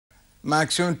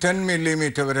Maximum 10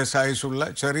 millimeter വരെ സൈസുള്ള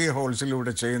ചെറിയ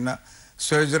ഹോൾസിലൂടെ ചെയ്യുന്ന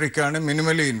സർജറിക്കാണ്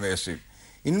മിനിമലി ഇൻവേസീവ്.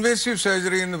 ഇൻവേസീവ്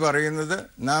സർജറി എന്ന് പറയുന്നത്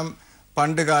നാം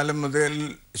പണ്ട് കാലം മുതൽ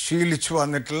ശീലിച്ചു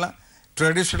വന്നിട്ടുള്ള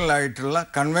ട്രഡീഷണൽ ആയിട്ടുള്ള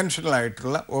കൺവെൻഷണൽ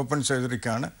ആയിട്ടുള്ള ഓപ്പൺ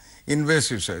സർജറിക്കാണ്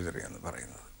ഇൻവേസീവ് സർജറി എന്ന്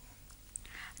പറയുന്നത്.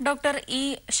 ഡോക്ടർ, ഈ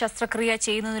ശസ്ത്രക്രിയ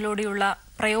ചെയ്യുന്നതിലൂടെയുള്ള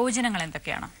പ്രയോജനങ്ങൾ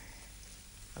എന്തൊക്കെയാണ്?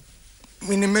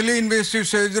 മിനിമലി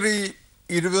ഇൻവേസീവ് സർജറി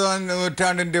 20ാം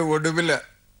നൂറ്റാണ്ടിൻ്റെ ഒടുവിൽ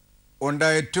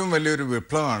ഉണ്ടായ ഏറ്റവും വലിയൊരു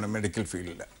വിപ്ലവമാണ് മെഡിക്കൽ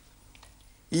ഫീൽഡിൽ.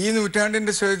 ഈ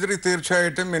നൂറ്റാണ്ടിൻ്റെ സർജറി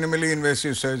തീർച്ചയായിട്ടും മിനിമലി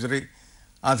ഇൻവേസീവ് സർജറി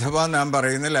അഥവാ നാം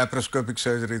പറയുന്ന ലാപ്രോസ്കോപ്പിക്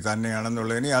സർജറി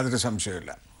തന്നെയാണെന്നുള്ളതിന് യാതൊരു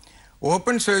സംശയമില്ല.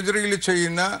 ഓപ്പൺ സർജറിയിൽ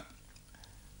ചെയ്യുന്ന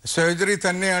സർജറി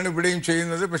തന്നെയാണ് ഇവിടെയും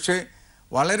ചെയ്യുന്നത്. പക്ഷേ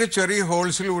വളരെ ചെറിയ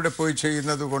ഹോൾസിലൂടെ പോയി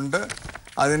ചെയ്യുന്നത് കൊണ്ട്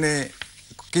അതിനെ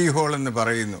കീ ഹോൾ എന്ന്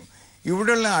പറയുന്നു.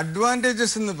 ഇവിടെയുള്ള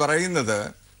അഡ്വാൻറ്റേജസ് എന്ന് പറയുന്നത്,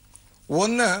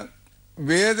 ഒന്ന്,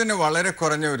 വേദന വളരെ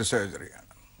കുറഞ്ഞ ഒരു സർജറിയാണ്.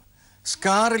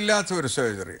 സ്കാർ ഇല്ലാത്ത ഒരു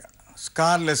സർജറിയാണ്.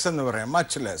 സ്കാർ ലെസ് എന്ന് പറയാം,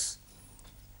 മച്ച് ലെസ്.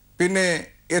 പിന്നെ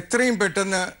എത്രയും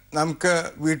പെട്ടെന്ന് നമുക്ക്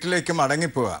വീട്ടിലേക്ക്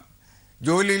മടങ്ങിപ്പോകാം,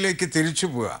 ജോലിയിലേക്ക് തിരിച്ചു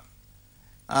പോകാം,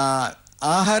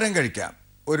 ആഹാരം കഴിക്കാം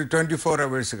ഒരു 24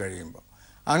 hours കഴിയുമ്പോൾ.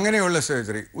 അങ്ങനെയുള്ള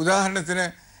സർജറി. ഉദാഹരണത്തിന്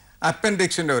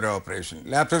അപ്പൻഡിക്സിൻ്റെ ഒരു ഓപ്പറേഷൻ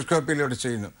ലാപ്രോസ്കോപ്പിയിലൂടെ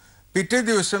ചെയ്യുന്നു. പിറ്റേ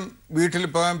ദിവസം വീട്ടിൽ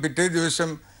പോകാം, പിറ്റേ ദിവസം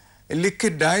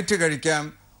ലിക്വിഡ് ഡയറ്റ് കഴിക്കാം,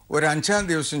 ഒരു 5ാം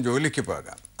ദിവസം ജോലിക്ക്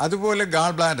പോകാം. അതുപോലെ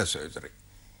ഗാൾ ബ്ലാഡർ സർജറി,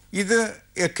 ഇത്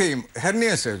ഒക്കെയും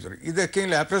ഹെർണിയ സർജറി, ഇതൊക്കെയും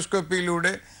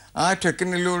ലാപ്രോസ്കോപ്പിയിലൂടെ ആ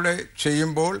ടെക്നിക്കിലൂടെ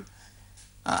ചെയ്യുമ്പോൾ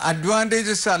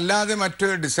അഡ്വാൻറ്റേജസ് അല്ലാതെ മറ്റ്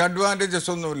ഡിസഡ്വാൻറ്റേജസ്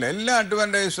ഒന്നുമില്ല. എല്ലാ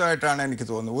അഡ്വാൻറ്റേജസും ആയിട്ടാണ് എനിക്ക്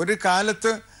തോന്നുന്നത്. ഒരു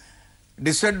കാലത്ത്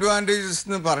ഡിസഡ്വാൻറ്റേജസ്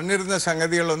എന്ന് പറഞ്ഞിരുന്ന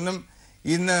സംഗതികളൊന്നും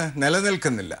ഇന്ന്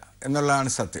നിലനിൽക്കുന്നില്ല എന്നുള്ളതാണ്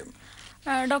സത്യം.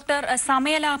 ഡോക്ടർ,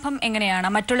 സമയലാഭം എങ്ങനെയാണ്?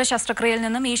 മറ്റുള്ള ശസ്ത്രക്രിയയിൽ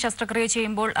നിന്നും ഈ ശസ്ത്രക്രിയ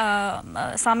ചെയ്യുമ്പോൾ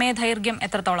സമയദൈർഘ്യം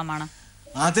എത്രത്തോളമാണ്?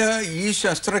 അത് ഈ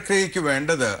ശസ്ത്രക്രിയയ്ക്ക്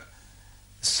വേണ്ടത്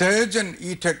സർജൻ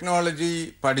ഈ ടെക്നോളജി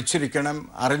പഠിച്ചിരിക്കണം,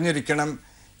 അറിഞ്ഞിരിക്കണം,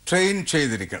 ട്രെയിൻ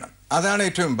ചെയ്തിരിക്കണം. അതാണ്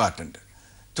ഏറ്റവും ഇമ്പോർട്ടൻറ്റ്.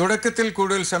 തുടക്കത്തിൽ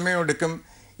കൂടുതൽ സമയമെടുക്കും.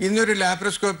 ഇന്നൊരു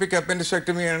ലാപ്രോസ്കോപ്പിക്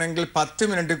അപ്പൻഡിസെക്ടമി ആണെങ്കിൽ 10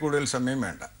 മിനിറ്റ് കൂടുതൽ സമയം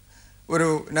വേണ്ട. ഒരു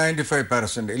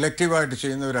 95% ഇലക്റ്റീവായിട്ട്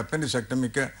ചെയ്യുന്ന ഒരു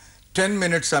അപ്പൻഡിസെക്ടമിക്ക് 10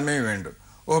 minutes സമയം വേണ്ടു.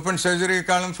 ഓപ്പൺ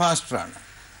സർജറിയേക്കാളും ഫാസ്റ്ററാണ്.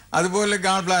 അതുപോലെ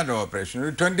ഗാൾ ബ്ലാഡർ ഓപ്പറേഷൻ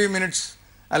ഒരു 20 minutes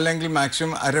അല്ലെങ്കിൽ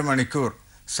മാക്സിമം അരമണിക്കൂർ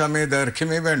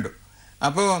സമയദൈർഘ്യമേ വേണ്ടു.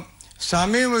 അപ്പോൾ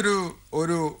സമയം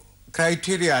ഒരു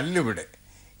ക്രൈറ്റീരിയ അല്ല ഇവിടെ.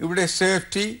 ഇവിടെ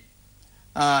സേഫ്റ്റി,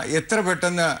 എത്ര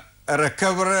പെട്ടെന്ന്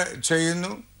റിക്കവർ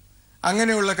ചെയ്യുന്നു,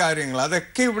 അങ്ങനെയുള്ള കാര്യങ്ങൾ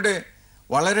അതൊക്കെ ഇവിടെ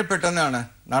വളരെ പെട്ടെന്നാണ്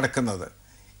നടക്കുന്നത്.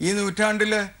 ഈ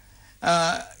നൂറ്റാണ്ടിൽ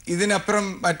ഇതിനപ്പുറം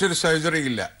മറ്റൊരു സർജറി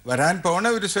ഇല്ല. വരാൻ പോണ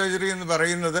ഒരു സർജറി എന്ന്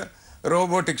പറയുന്നത്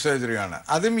റോബോട്ടിക് സർജറിയാണ്.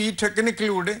 അതും ഈ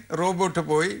ടെക്നിക്കിലൂടെ റോബോട്ട്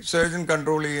പോയി സർജൻ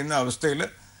കൺട്രോൾ ചെയ്യുന്ന അവസ്ഥയിൽ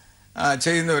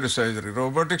ചെയ്യുന്ന ഒരു സർജറി.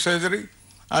 റോബോട്ടിക് സർജറി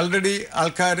ആൾറെഡി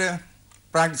ആൾക്കാർ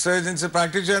സർജൻസ്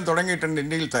പ്രാക്ടീസ് ചെയ്യാൻ തുടങ്ങിയിട്ടുണ്ട്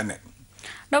ഇന്ത്യയിൽ തന്നെ.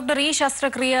 ഡോക്ടർ, ഈ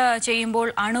ശസ്ത്രക്രിയ ചെയ്യുമ്പോൾ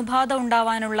അണുബാധ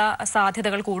ഉണ്ടാവാനുള്ള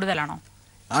സാധ്യതകൾ കൂടുതലാണോ?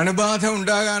 അണുബാധ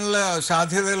ഉണ്ടാകാനുള്ള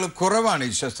സാധ്യതകൾ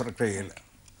കുറവാണ് ഈ ശസ്ത്രക്രിയയിൽ.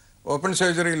 ഓപ്പൺ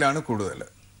സർജറിയിലാണ് കൂടുതൽ.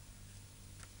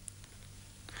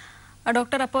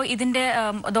 ഡോക്ടർ, അപ്പോൾ ഇതിൻ്റെ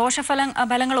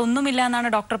ഫലങ്ങൾ ഒന്നുമില്ല എന്നാണ്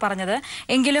ഡോക്ടർ പറഞ്ഞത്.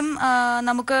 എങ്കിലും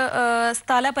നമുക്ക്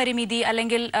സ്ഥലപരിമിതി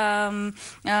അല്ലെങ്കിൽ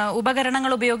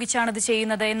ഉപകരണങ്ങൾ ഉപയോഗിച്ചാണ് ഇത്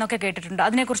ചെയ്യുന്നത് എന്നൊക്കെ കേട്ടിട്ടുണ്ട്.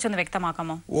 അതിനെക്കുറിച്ചൊന്ന്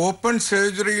വ്യക്തമാക്കാമോ? ഓപ്പൺ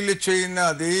സർജറിയിൽ ചെയ്യുന്ന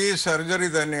അതേ സർജറി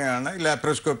തന്നെയാണ്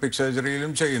ലാപ്രോസ്കോപ്പിക്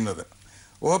സർജറിയിലും ചെയ്യുന്നത്.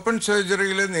 ഓപ്പൺ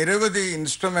സർജറിയിൽ നിരവധി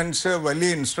ഇൻസ്ട്രുമെൻറ്റ്സ്,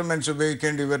 വലിയ ഇൻസ്ട്രുമെൻറ്റ്സ്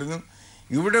ഉപയോഗിക്കേണ്ടി വരുന്നു.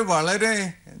 ഇവിടെ വളരെ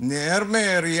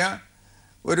നേർമയേറിയ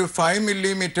ഒരു 5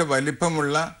 millimeter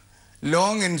വലിപ്പമുള്ള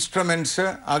ലോങ് ഇൻസ്ട്രുമെൻറ്റ്സ്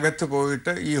അകത്ത്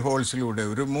പോയിട്ട് ഈ ഹോൾസിലൂടെ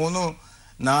ഒരു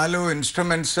 3-4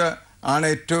 ഇൻസ്ട്രുമെൻറ്റ്സ് ആണ്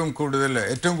ഏറ്റവും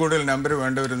കൂടുതൽ നമ്പർ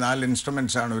വേണ്ട ഒരു 4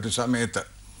 ഇൻസ്ട്രുമെൻറ്റ്സ് ആണ് ഒരു സമയത്ത്.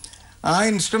 ആ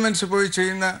ഇൻസ്ട്രുമെൻറ്റ്സ് പോയി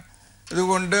ചെയ്യുന്ന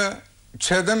ഇതുകൊണ്ട്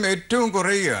ക്ഷതം ഏറ്റവും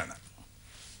കുറയുകയാണ്.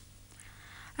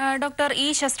 ഡോക്ടർ, ഈ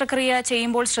ശസ്ത്രക്രിയ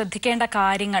ചെയ്യുമ്പോൾ ശ്രദ്ധിക്കേണ്ട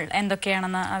കാര്യങ്ങൾ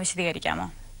എന്തൊക്കെയാണെന്ന് വിശദീകരിക്കാമോ?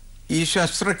 ഈ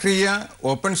ശസ്ത്രക്രിയ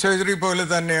ഓപ്പൺ സർജറി പോലെ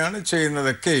തന്നെയാണ്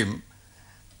ചെയ്യുന്നതൊക്കെയും.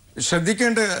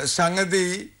 ശ്രദ്ധിക്കേണ്ട സംഗതി,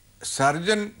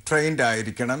 സർജൻ ട്രെയിൻഡ്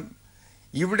ആയിരിക്കണം.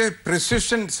 ഇവിടെ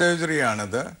പ്രിസിഷൻ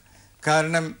സർജറിയാണത്.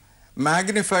 കാരണം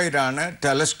മാഗ്നിഫൈഡ് ആണ്.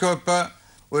 ടെലസ്കോപ്പ്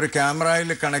ഒരു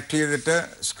ക്യാമറയിൽ കണക്ട് ചെയ്തിട്ട്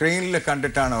സ്ക്രീനിൽ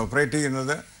കണ്ടിട്ടാണ് ഓപ്പറേറ്റ്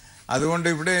ചെയ്യുന്നത്. അതുകൊണ്ട്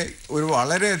ഇവിടെ ഒരു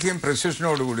വളരെയധികം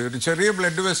പ്രിസിഷനോടുകൂടി ഒരു ചെറിയ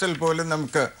ബ്ലഡ് വെസൽ പോലും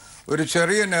നമുക്ക് ഒരു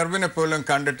ചെറിയ നെർവിനെ പോലും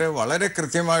കണ്ടിട്ട് വളരെ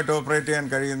കൃത്യമായിട്ട് ഓപ്പറേറ്റ് ചെയ്യാൻ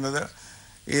കഴിയുന്നത്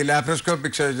ഈ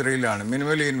ലാപ്രോസ്കോപ്പിക് സർജറിയിലാണ്,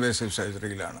 മിനിമലി ഇൻവേസീവ്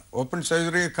സർജറിയിലാണ്. ഓപ്പൺ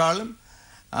സർജറിയേക്കാളും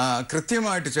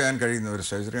കൃത്യമായിട്ട് ചെയ്യാൻ കഴിയുന്ന ഒരു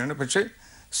സർജറിയാണ്. പക്ഷേ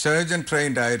സർജൻ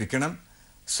ട്രെയിൻഡ് ആയിരിക്കണം.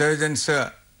 സർജൻസ്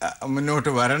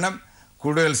മുന്നോട്ട് വരണം.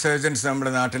 കൂടുതൽ സർജൻസ്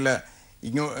നമ്മുടെ നാട്ടിൽ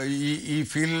ഈ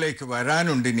ഫീൽഡിലേക്ക്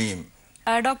വരാനുണ്ട് ഇനിയും.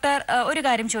 ഡോക്ടർ, ഒരു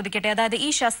കാര്യം ചോദിക്കട്ടെ, അതായത് ഈ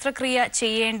ശസ്ത്രക്രിയ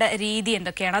ചെയ്യേണ്ട രീതി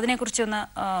എന്തൊക്കെയാണ്, അതിനെക്കുറിച്ചൊന്ന്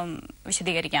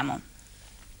വിശദീകരിക്കാമോ?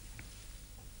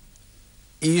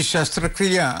 ഈ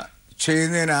ശസ്ത്രക്രിയ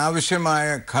ചെയ്യുന്നതിന് ആവശ്യമായ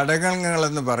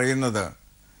ഘടകങ്ങളെന്ന് പറയുന്നത്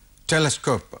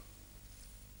ടെലസ്കോപ്പ്,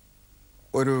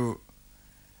 ഒരു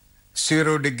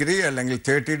 0 ഡിഗ്രി അല്ലെങ്കിൽ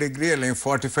 30 ഡിഗ്രി അല്ലെങ്കിൽ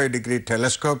 45 ഡിഗ്രി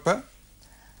ടെലസ്കോപ്പ്,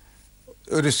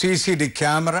 ഒരു CCD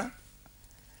ക്യാമറ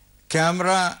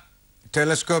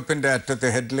ടെലസ്കോപ്പിൻ്റെ അറ്റത്ത്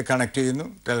ഹെഡിൽ കണക്ട് ചെയ്യുന്നു.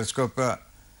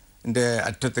 ടെലസ്കോപ്പിൻ്റെ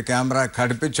അറ്റത്ത് ക്യാമറ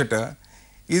ഘടിപ്പിച്ചിട്ട്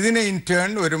ഇതിനെ ഇൻ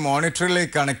ടേൺ ഒരു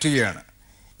മോണിറ്ററിലേക്ക് കണക്ട് ചെയ്യുകയാണ്.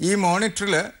 ഈ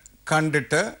മോണിറ്ററിൽ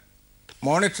കണ്ടിട്ട്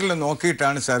മോണിറ്ററിൽ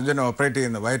നോക്കിയിട്ടാണ് സർജൻ ഓപ്പറേറ്റ്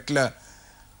ചെയ്യുന്നത്. വയറ്റിൽ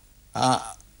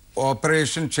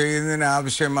ഓപ്പറേഷൻ ചെയ്യുന്നതിന്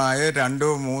ആവശ്യമായ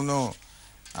 2-3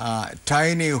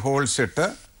 ടൈനി ഹോൾസ് ഇട്ട്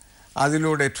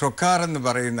അതിലൂടെ ട്രൊക്കാർ എന്ന്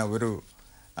പറയുന്ന ഒരു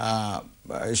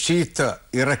ഷീത്ത്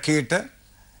ഇറക്കിയിട്ട്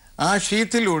ആ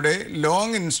ഷീത്തിലൂടെ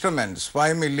ലോങ് ഇൻസ്ട്രുമെൻറ്റ്സ്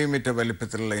 5 മില്ലിമീറ്റർ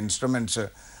വലിപ്പത്തിലുള്ള ഇൻസ്ട്രുമെൻറ്റ്സ്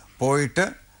പോയിട്ട്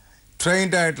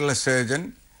ട്രെയിൻഡ് ആയിട്ടുള്ള സർജൻ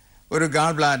ഒരു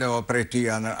ഗാൾ ബ്ലാഡർ ഓപ്പറേറ്റ്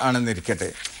ചെയ്യുക ആണെന്നിരിക്കട്ടെ,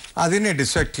 അതിനെ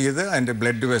ഡിസെക്ട് ചെയ്ത് അതിൻ്റെ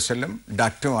ബ്ലഡ് വെസലും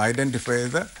ഡക്റ്റും ഐഡൻറ്റിഫൈ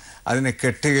ചെയ്ത് അതിനെ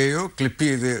കെട്ടുകയോ ക്ലിപ്പ്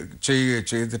ചെയ്യുകയോ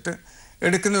ചെയ്തിട്ട്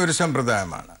എടുക്കുന്ന ഒരു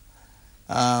സമ്പ്രദായമാണ്.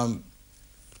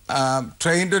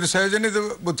 ട്രെയിൻഡ് ഒരു സർജൻ ഇത്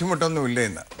ബുദ്ധിമുട്ടൊന്നുമില്ല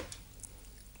ഇന്ന്.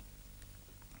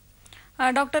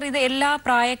 ഡോക്ടർ, ഇത് എല്ലാ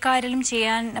പ്രായക്കാരിലും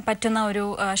ചെയ്യാൻ പറ്റുന്ന ഒരു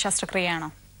ശസ്ത്രക്രിയയാണോ?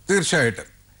 തീർച്ചയായിട്ടും.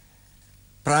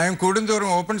 പ്രായം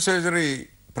കൂടുന്തോറും ഓപ്പൺ സർജറി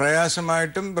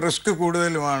പ്രയാസമായിട്ടും റിസ്ക്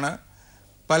കൂടുതലുമാണ്.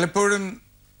 പലപ്പോഴും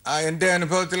എൻ്റെ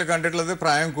അനുഭവത്തിൽ കണ്ടിട്ടുള്ളത്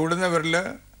പ്രായം കൂടുന്നവരിൽ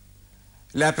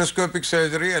ലാപ്രോസ്കോപ്പിക്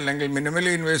സർജറി അല്ലെങ്കിൽ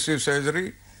മിനിമലി ഇൻവേസീവ് സർജറി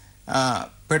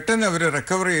പെട്ടെന്ന് അവർ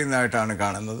റിക്കവർ ചെയ്യുന്നതായിട്ടാണ്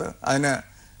കാണുന്നത്. അതിന്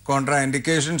കോൺട്രാ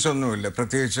ഇൻഡിക്കേഷൻസ് ഒന്നുമില്ല,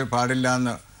 പ്രത്യേകിച്ച് പാടില്ല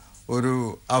എന്ന് ഒരു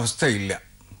അവസ്ഥയില്ല.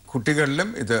 കുട്ടികളിലും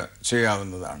ഇത്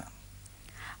ചെയ്യാവുന്നതാണ്.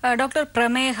 ഡോക്ടർ,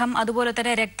 പ്രമേഹം, അതുപോലെ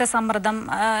തന്നെ രക്തസമ്മർദ്ദം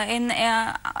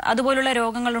അതുപോലുള്ള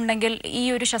രോഗങ്ങളുണ്ടെങ്കിൽ ഈ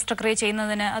ഒരു ശസ്ത്രക്രിയ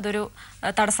ചെയ്യുന്നതിന് അതൊരു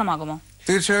തടസ്സമാകുമോ?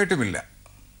 തീർച്ചയായിട്ടുമില്ല.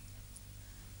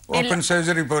 ഓപ്പൺ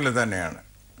സർജറി പോലെ തന്നെയാണ്.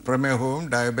 പ്രമേഹവും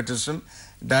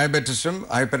ഡയബറ്റിസും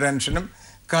ഹൈപ്പർ ടെൻഷനും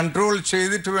കൺട്രോൾ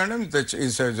ചെയ്തിട്ട് വേണം ഈ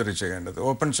സർജറി ചെയ്യേണ്ടത്.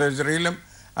 ഓപ്പൺ സർജറിയിലും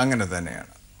അങ്ങനെ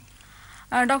തന്നെയാണ്.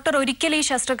 ഡോക്ടർ, ഒരിക്കൽ ഈ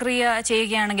ശസ്ത്രക്രിയ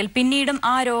ചെയ്യുകയാണെങ്കിൽ പിന്നീടും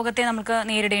ആ രോഗത്തെ നമുക്ക്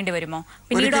നേരിടേണ്ടി വരുമോ?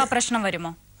 പിന്നീട് ആ പ്രശ്നം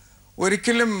വരുമോ?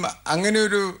 ഒരിക്കലും അങ്ങനെ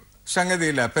ഒരു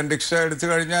സംഗതിയില്ല. അപ്പൻഡിക്സ് എടുത്തു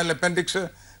കഴിഞ്ഞാൽ അപ്പൻഡിക്സ്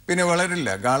പിന്നെ വളരില്ല.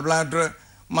 ഗാൾ ബ്ലാഡർ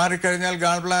മാറിക്കഴിഞ്ഞാൽ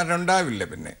ഗാൾ ബ്ലാഡർ ഉണ്ടാവില്ല.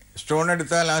 പിന്നെ സ്റ്റോൺ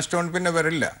എടുത്താൽ ആ സ്റ്റോൺ പിന്നെ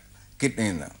വരില്ല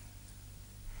കിഡ്നിയിൽ നിന്ന്.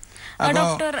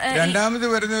 അപ്പോൾ രണ്ടാമത്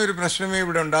വരുന്ന ഒരു പ്രശ്നമേ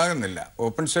ഇവിടെ ഉണ്ടാകുന്നില്ല.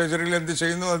 ഓപ്പൺ സർജറിയിൽ എന്ത്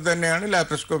ചെയ്യുന്നു അത് തന്നെയാണ്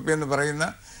ലാപ്രോസ്കോപ്പി എന്ന് പറയുന്ന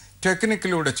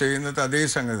ടെക്നിക്കിലൂടെ ചെയ്യുന്നത്. അതേ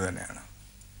സംഗതി തന്നെയാണ്.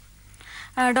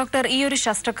 ഡോക്ടർ, ഈ ഒരു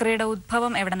ശസ്ത്രക്രിയയുടെ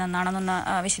ഉദ്ഭവം എവിടെ നിന്നാണെന്നൊന്ന്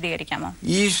വിശദീകരിക്കാമോ?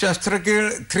 ഈ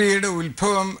ശസ്ത്രക്രിയയുടെ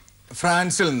ഉത്ഭവം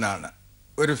ഫ്രാൻസിൽ നിന്നാണ്.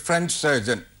 ഒരു ഫ്രഞ്ച്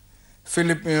സർജൻ,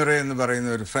 ഫിലിപ്പ് മ്യൂറെ എന്ന് പറയുന്ന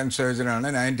ഒരു ഫ്രഞ്ച് സർജനാണ്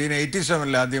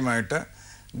 1987 ആദ്യമായിട്ട്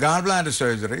ഗാൾ ബ്ലാഡർ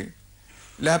സർജറി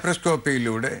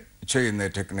ലാപ്രോസ്കോപ്പിയിലൂടെ ചെയ്യുന്ന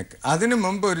ടെക്നിക്ക്. അതിനു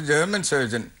മുമ്പ് ഒരു ജർമ്മൻ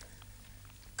സർജൻ,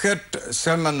 കെർട്ട്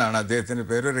സെം എന്നാണ് അദ്ദേഹത്തിൻ്റെ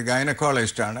പേര്, ഒരു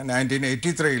ഗൈനക്കോളജിസ്റ്റാണ്,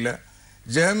 1983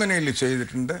 ജർമ്മനിയിൽ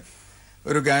ചെയ്തിട്ടുണ്ട്.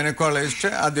 ഒരു ഗൈനക്കോളജിസ്റ്റ്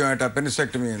ആദ്യമായിട്ട്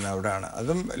അപ്പൻഡിസെക്ടമി ചെയ്യുന്ന അവിടെയാണ്.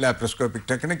 അതും ലാപ്രോസ്കോപ്പിക്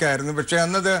ടെക്നിക്കായിരുന്നു. പക്ഷേ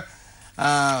അന്നത്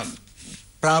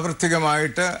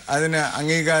പ്രാവർത്തികമായിട്ട് അതിന്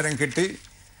അംഗീകാരം കിട്ടി.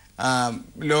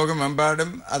 ലോകമെമ്പാടും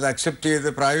അത് അക്സെപ്റ്റ് ചെയ്ത്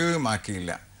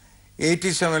പ്രായോഗികമാക്കിയില്ല.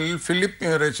 87 ഫിലിപ്പ്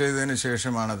മ്യൂറെ ചെയ്തതിന്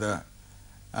ശേഷമാണത്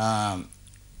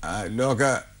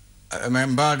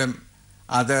ലോകമെമ്പാടും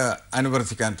അത്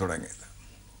അനുവർത്തിക്കാൻ തുടങ്ങിയത്.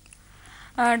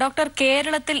 ഡോക്ടർ,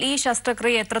 കേരളത്തിൽ ഈ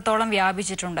ശസ്ത്രക്രിയ എത്രത്തോളം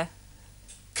വ്യാപിച്ചിട്ടുണ്ട്?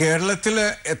 കേരളത്തിൽ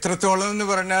എത്രത്തോളം എന്ന്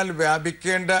പറഞ്ഞാൽ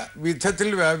വ്യാപിക്കേണ്ട വിധത്തിൽ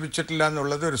വ്യാപിച്ചിട്ടില്ല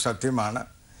എന്നുള്ളത് ഒരു സത്യമാണ്.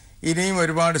 ഇനിയും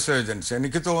ഒരുപാട് സർജൻസ്,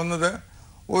 എനിക്ക് തോന്നുന്നത്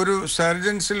ഒരു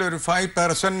സർജൻസിൽ ഒരു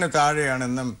 5%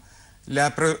 താഴെയാണെന്നും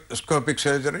ലാപ്രോസ്കോപ്പിക്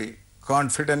സർജറി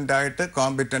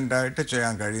കോമ്പിറ്റൻ്റ് ആയിട്ട്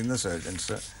ചെയ്യാൻ കഴിയുന്ന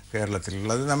സർജൻസ്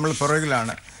കേരളത്തിലുള്ളത്. നമ്മൾ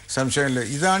പുറകിലാണ്, സംശയമില്ല.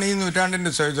 ഇതാണ് ഈ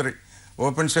നൂറ്റാണ്ടിൻ്റെ സർജറി.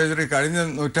 ഓപ്പൺ സർജറി കഴിഞ്ഞ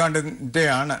നൂറ്റാണ്ടിൻ്റെ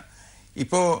ആണ്.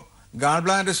 ഇപ്പോൾ ഗാൾ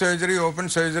ബ്ലാഡർ സർജറി ഓപ്പൺ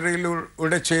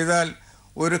സർജറിയിലൂടെ ചെയ്താൽ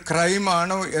ഒരു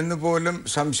ക്രൈമാണോ എന്ന് പോലും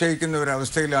സംശയിക്കുന്ന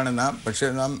ഒരവസ്ഥയിലാണ് നാം. പക്ഷേ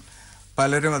നാം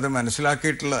പലരും അത്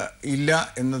മനസ്സിലാക്കിയിട്ടുള്ള ഇല്ല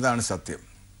എന്നതാണ് സത്യം.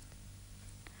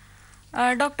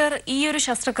 ഡോക്ടർ, ഈ ഒരു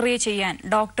ശസ്ത്രക്രിയ ചെയ്യാൻ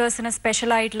ഡോക്ടേഴ്സിന്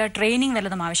സ്പെഷ്യൽ ആയിട്ടുള്ള ട്രെയിനിങ്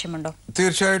വല്ലതും ആവശ്യമുണ്ടോ?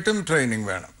 തീർച്ചയായിട്ടും ട്രെയിനിങ്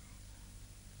വേണം.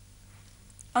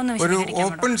 ഒരു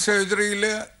ഓപ്പൺ സർജറിയിൽ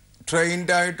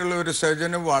ട്രെയിൻഡ് ആയിട്ടുള്ള ഒരു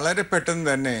സർജന് വളരെ പെട്ടെന്ന്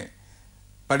തന്നെ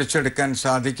പഠിച്ചെടുക്കാൻ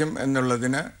സാധിക്കും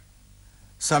എന്നുള്ളതിന്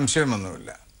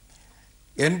സംശയമൊന്നുമില്ല.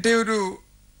 എൻ്റെ ഒരു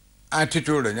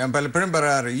ആറ്റിറ്റ്യൂഡ് ഞാൻ പലപ്പോഴും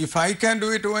പറയാറ്, if I can do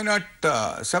it why not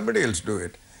somebody else do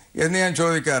it എന്ന് ഞാൻ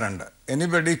ചോദിക്കാറുണ്ട്.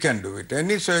 Anybody can do it,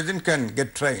 any surgeon can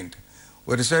get trained.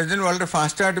 ഒരു സർജൻ വളരെ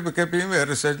ഫാസ്റ്റായിട്ട് പിക്കപ്പ് ചെയ്യും,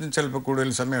 വേറൊരു സർജൻ ചിലപ്പോൾ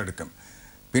കൂടുതൽ സമയം എടുക്കും.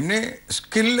 പിന്നെ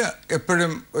സ്കില്ല്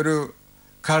എപ്പോഴും ഒരു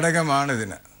ഘടകമാണ്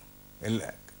ഇതിന്. എല്ലാ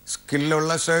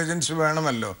സ്കില്ലുള്ള സർജൻസ്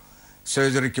വേണമല്ലോ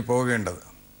സർജറിക്ക് പോകേണ്ടത്.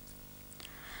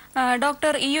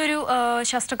 ഡോക്ടർ, ഈ ഒരു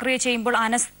ശസ്ത്രക്രിയ ചെയ്യുമ്പോൾ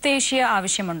അനസ്തേഷ്യ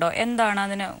ആവശ്യമുണ്ടോ? എന്താണ്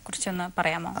അതിനെ കുറിച്ചൊന്ന്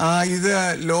പറയാമോ? ഇത്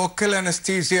ലോക്കൽ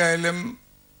അനസ്തീസിയ ആയാലും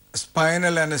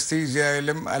സ്പൈനൽ അനസ്തീസിയ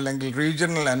ആയാലും അല്ലെങ്കിൽ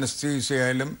റീജിയണൽ അനസ്തീസിയ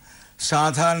ആയാലും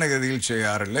സാധാരണഗതിയിൽ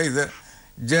ചെയ്യാറില്ല. ഇത്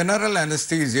ജനറൽ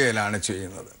അനസ്തീസിയയിലാണ്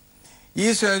ചെയ്യുന്നത്. ഈ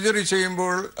സർജറി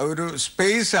ചെയ്യുമ്പോൾ ഒരു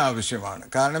സ്പേസ് ആവശ്യമാണ്.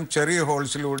 കാരണം ചെറിയ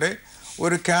ഹോൾസിലൂടെ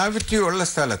ഒരു ക്യാവിറ്റി ഉള്ള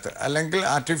സ്ഥലത്ത് അല്ലെങ്കിൽ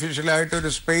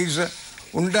ആർട്ടിഫിഷ്യലായിട്ടൊരു സ്പേസ്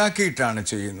ഉണ്ടാക്കിയിട്ടാണ്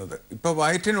ചെയ്യുന്നത്. ഇപ്പോൾ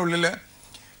വയറ്റിനുള്ളിൽ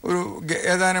ഒരു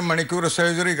ഏതാനും മണിക്കൂർ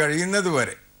സർജറി കഴിയുന്നത്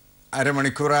വരെ,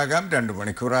 അരമണിക്കൂറാകാം, 2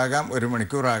 മണിക്കൂറാകാം, 1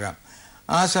 മണിക്കൂറാകാം,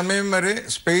 ആ സമയം വരെ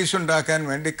സ്പേസ് ഉണ്ടാക്കാൻ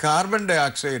വേണ്ടി കാർബൺ ഡൈ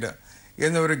ഓക്സൈഡ്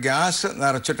എന്നൊരു ഗ്യാസ്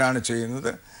നിറച്ചിട്ടാണ്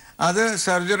ചെയ്യുന്നത്. അത്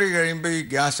സർജറി കഴിയുമ്പോൾ ഈ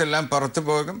ഗ്യാസ് എല്ലാം പുറത്തു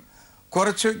പോകും.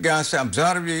 കുറച്ച് ഗ്യാസ്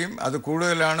അബ്സോർബ് ചെയ്യും. അത്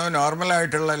കൂടുതലാണോ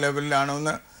നോർമലായിട്ടുള്ള ലെവലിലാണോ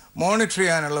എന്ന് മോണിറ്റർ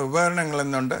ചെയ്യാനുള്ള ഉപകരണങ്ങൾ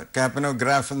എന്നുണ്ട്.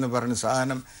 കാപ്പനോഗ്രാഫ് എന്ന് പറഞ്ഞ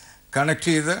സാധനം കണക്ട്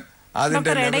ചെയ്ത്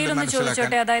അതിന്റെ ലെവൽ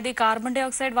മനസ്സിലാക്കാൻ. അതായത് ഈ കാർബൺ ഡൈ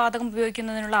ഓക്സൈഡ് വാതകം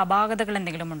ഉപയോഗിക്കുന്നതിനുള്ള അപാകതകൾ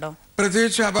എന്തെങ്കിലും ഉണ്ടോ?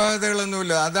 പ്രത്യേകിച്ച്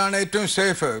അപാകതകളൊന്നുമില്ല. അതാണ് ഏറ്റവും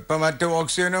സേഫ്. ഇപ്പം മറ്റ്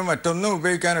ഓക്സിജനോ മറ്റൊന്നും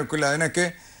ഉപയോഗിക്കാൻ ഒക്കില്ല. അതിനൊക്കെ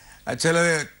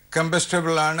ചിലത്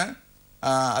കമ്പസ്റ്റബിൾ ആണ്,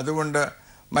 അതുകൊണ്ട്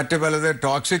മറ്റ് പലത്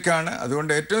ടോക്സിക് ആണ്.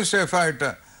 അതുകൊണ്ട് ഏറ്റവും സേഫായിട്ട്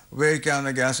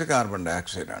ഉപയോഗിക്കാവുന്ന ഗ്യാസ് കാർബൺ ഡൈ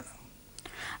ഓക്സൈഡാണ്.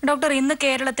 ഡോക്ടർ, ഇന്ന്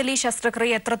കേരളത്തിൽ ഈ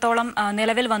ശസ്ത്രക്രിയ എത്രത്തോളം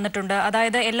നിലവിൽ വന്നിട്ടുണ്ട്?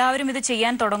 അതായത് എല്ലാവരും ഇത്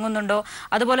ചെയ്യാൻ തുടങ്ങുന്നുണ്ടോ?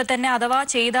 അതുപോലെ തന്നെ അഥവാ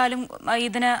ചെയ്താലും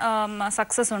ഇതിന്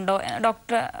സക്സസ് ഉണ്ടോ?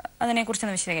 ഡോക്ടർ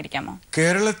അതിനെക്കുറിച്ചൊന്ന് വിശദീകരിക്കാമോ?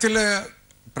 കേരളത്തിലെ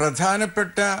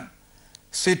പ്രധാനപ്പെട്ട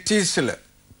സിറ്റീസിൽ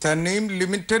തന്നെയും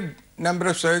ലിമിറ്റഡ് നമ്പർ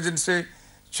ഓഫ് സർജൻസ്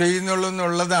ചെയ്യുന്നുള്ളൂ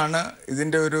എന്നുള്ളതാണ്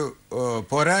ഇതിൻ്റെ ഒരു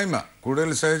പോരായ്മ.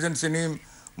 കൂടുതൽ സർജൻസ് ഇനിയും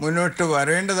മുന്നോട്ട്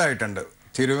വരേണ്ടതായിട്ടുണ്ട്.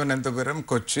 തിരുവനന്തപുരം,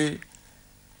 കൊച്ചി,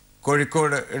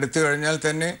 കോഴിക്കോട് എടുത്തു കഴിഞ്ഞാൽ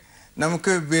തന്നെ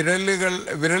നമുക്ക്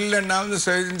വിരലിലെണ്ണാവുന്ന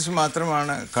സർജൻസ്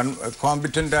മാത്രമാണ്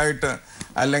കോമ്പിറ്റൻ്റ് ആയിട്ട്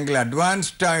അല്ലെങ്കിൽ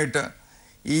അഡ്വാൻസ്ഡ് ആയിട്ട്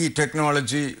ഈ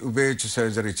ടെക്നോളജി ഉപയോഗിച്ച്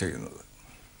സർജറി ചെയ്യുന്നത്.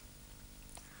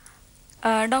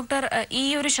 ഡോക്ടർ, ഈ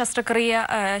ഒരു ശസ്ത്രക്രിയ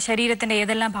ശരീരത്തിന്റെ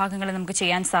ഏതെല്ലാം ഭാഗങ്ങളിൽ നമുക്ക്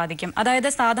ചെയ്യാൻ സാധിക്കും? അതായത്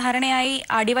സാധാരണയായി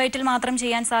അടിവയറ്റിൽ മാത്രം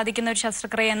ചെയ്യാൻ സാധിക്കുന്ന ഒരു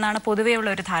ശസ്ത്രക്രിയ എന്നാണ് പൊതുവെയുള്ള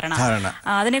ഒരു ധാരണ.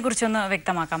 അതിനെക്കുറിച്ചൊന്ന്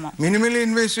വ്യക്തമാക്കാമോ? മിനിമലി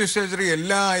ഇൻവേസീവ് സർജറി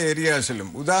എല്ലാ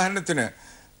ഏരിയാസിലും, ഉദാഹരണത്തിന്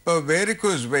ഇപ്പോൾ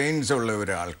വേരിക്കോസ് വെയിൻസ് ഉള്ള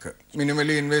ഒരാൾക്ക്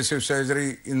മിനിമലി ഇൻവേസീവ് സർജറി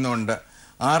ഇന്നുണ്ട്.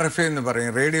 RFA എന്ന്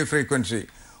പറയും, റേഡിയോ ഫ്രീക്വൻസി.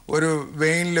 ഒരു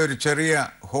വെയിനിൽ ഒരു ചെറിയ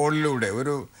ഹോളിലൂടെ,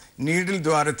 ഒരു നീഡിൽ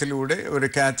ദ്വാരത്തിലൂടെ ഒരു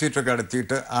കാത്തീറ്റർ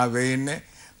കടത്തിയിട്ട് ആ വെയിനെ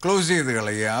ക്ലോസ് ചെയ്ത്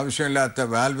കളയുക, ആവശ്യമില്ലാത്ത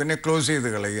വാൽവിനെ ക്ലോസ് ചെയ്ത്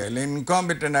കളയുക, അല്ലെങ്കിൽ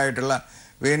ഇൻകോമ്പിറ്റൻ്റ് ആയിട്ടുള്ള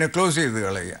വെയിനെ ക്ലോസ് ചെയ്ത്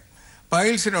കളയുക.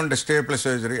 പൈൽസിനുണ്ട് സ്റ്റേപ്പിൾ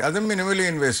സർജറി, അതും മിനിമലി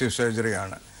ഇൻവേസീവ്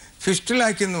സർജറിയാണ്.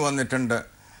 ഫിസ്റ്റുലാക്കിന്ന് വന്നിട്ടുണ്ട്,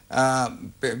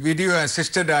 വീഡിയോ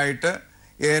അസിസ്റ്റഡ് ആയിട്ട്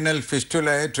ANL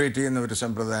ഫിസ്റ്റുലയെ ട്രീറ്റ് ചെയ്യുന്ന ഒരു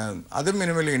സമ്പ്രദായം, അതും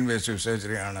മിനിമലി ഇൻവേസീവ്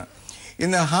സർജറിയാണ്.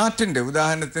 ഇന്ന് ഹാർട്ടിൻ്റെ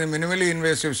ഉദാഹരണത്തിന് മിനിമലി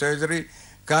ഇൻവേസീവ് സർജറി,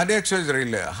 കാർഡിയാക്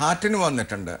സർജറിയിൽ ഹാർട്ടിന്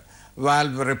വന്നിട്ടുണ്ട്.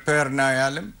 വാൽവ്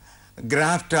റിപ്പയറിനായാലും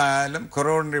ഗ്രാഫ്റ്റ് ആയാലും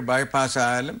കൊറോണറി ബൈപ്പാസ്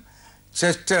ആയാലും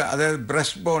ചെസ്റ്റ്, അതായത്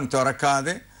ബ്രസ്റ്റ് ബോൺ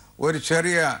തുറക്കാതെ ഒരു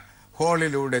ചെറിയ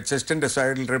ഹോളിലൂടെ ചെസ്റ്റിൻ്റെ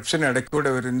സൈഡിൽ റിപ്സിന് ഇടയ്ക്കൂടെ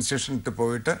ഒരു ഇൻസിഷൻ ഇട്ട്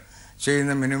പോയിട്ട്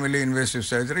ചെയ്യുന്ന മിനിമലി ഇൻവേസീവ്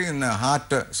സർജറി ഇന്ന്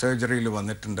ഹാർട്ട് സർജറിയിൽ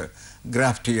വന്നിട്ടുണ്ട്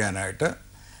ഗ്രാഫ്റ്റ് ചെയ്യാനായിട്ട്.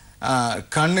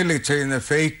 കണ്ണിൽ ചെയ്യുന്ന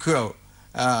ഫേക്കോ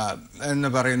എന്ന്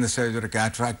പറയുന്ന സർജറി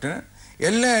കാറ്ററാക്റ്റിന്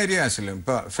എല്ലാ ഏരിയാസിലും.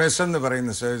 ഇപ്പോൾ ഫെസ് എന്ന്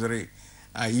പറയുന്ന സർജറി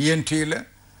ENTയിൽ,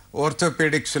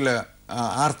 ഓർത്തോപീഡിക്സിൽ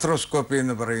ആർത്രോസ്കോപ്പി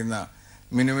എന്ന് പറയുന്ന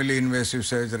മിനിമലി ഇൻവേസീവ്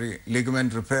സർജറി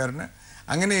ലിഗമെൻറ്റ് റിപ്പയറിന്,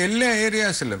 അങ്ങനെ എല്ലാ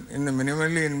ഏരിയാസിലും ഇന്ന്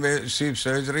മിനിമലി ഇൻവേസീവ്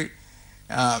സർജറി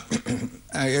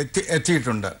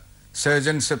എത്തിയിട്ടുണ്ട്.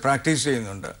 സർജൻസ് പ്രാക്ടീസ്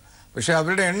ചെയ്യുന്നുണ്ട്. പക്ഷേ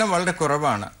അവരുടെ എണ്ണം വളരെ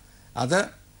കുറവാണ്. അത്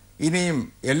ഇനിയും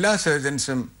എല്ലാ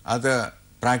സർജൻസും അത്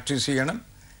പ്രാക്ടീസ് ചെയ്യണം,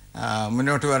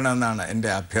 മുന്നോട്ട് വരണമെന്നാണ് എൻ്റെ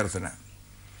അഭ്യർത്ഥന.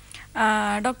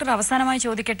 ഡോക്ടർ, അവസാനമായി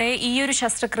ചോദിക്കട്ടെ, ഈ ഒരു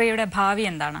ശസ്ത്രക്രിയയുടെ ഭാവി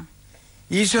എന്താണ്?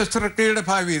 ഈ ശസ്ത്രക്രിയയുടെ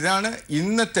ഭാവി ഇതാണ്.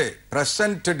 ഇന്നത്തെ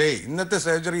പ്രസന്റ് ഡേ, ഇന്നത്തെ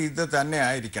സർജറി ഇത് തന്നെ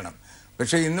ആയിരിക്കണം.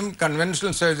 പക്ഷേ ഇന്നും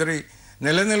കൺവെൻഷണൽ സർജറി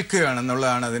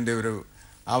നിലനിൽക്കുകയാണെന്നുള്ളതാണ് അതിൻ്റെ ഒരു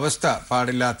അവസ്ഥ.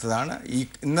 പാടില്ലാത്തതാണ്.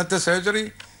 ഇന്നത്തെ സർജറി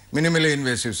മിനിമലി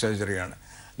ഇൻവേസീവ് സർജറിയാണ്.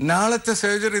 നാളത്തെ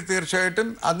സർജറി തീർച്ചയായിട്ടും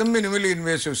അതും മിനിമലി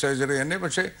ഇൻവേസീവ് സർജറി തന്നെ.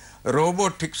 പക്ഷേ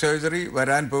റോബോട്ടിക് സർജറി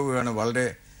വരാൻ പോവുകയാണ് വളരെ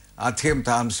അധികം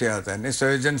താമസിയാതെ തന്നെ.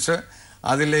 സർജൻസ്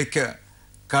അതിലേക്ക്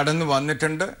കടന്നു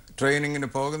വന്നിട്ടുണ്ട്, ട്രെയിനിങ്ങിന്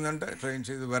പോകുന്നുണ്ട്, ട്രെയിൻ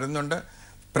ചെയ്ത് വരുന്നുണ്ട്.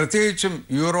 പ്രത്യേകിച്ചും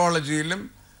യൂറോളജിയിലും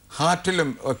ഹാർട്ടിലും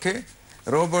ഒക്കെ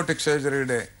റോബോട്ടിക്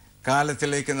സർജറിയുടെ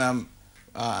കാലത്തിലേക്ക് നാം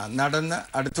നടന്ന്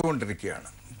അടുത്തുകൊണ്ടിരിക്കുകയാണ്.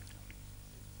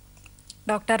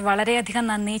 ഡോക്ടർ വളരെയധികം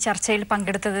നന്ദി ചർച്ചയിൽ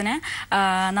പങ്കെടുത്തതിന്.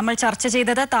 നമ്മൾ ചർച്ച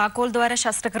ചെയ്തത് താക്കോൽ ദ്വാര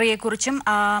ശസ്ത്രക്രിയയെക്കുറിച്ചും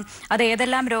അത്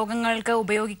ഏതെല്ലാം രോഗങ്ങൾക്ക്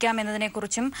ഉപയോഗിക്കാം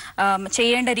എന്നതിനെക്കുറിച്ചും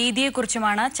ചെയ്യേണ്ട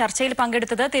രീതിയെക്കുറിച്ചുമാണ്. ചർച്ചയിൽ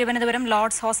പങ്കെടുത്തത് തിരുവനന്തപുരം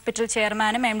ലോർഡ്സ് ഹോസ്പിറ്റൽ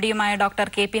ചെയർമാനും MD-യുമായ ഡോക്ടർ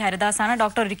KP ഹരിദാസ് ആണ്.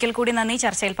 ഡോക്ടർ ഒരിക്കൽ കൂടി നന്ദി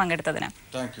ചർച്ചയിൽ പങ്കെടുത്തതിന്.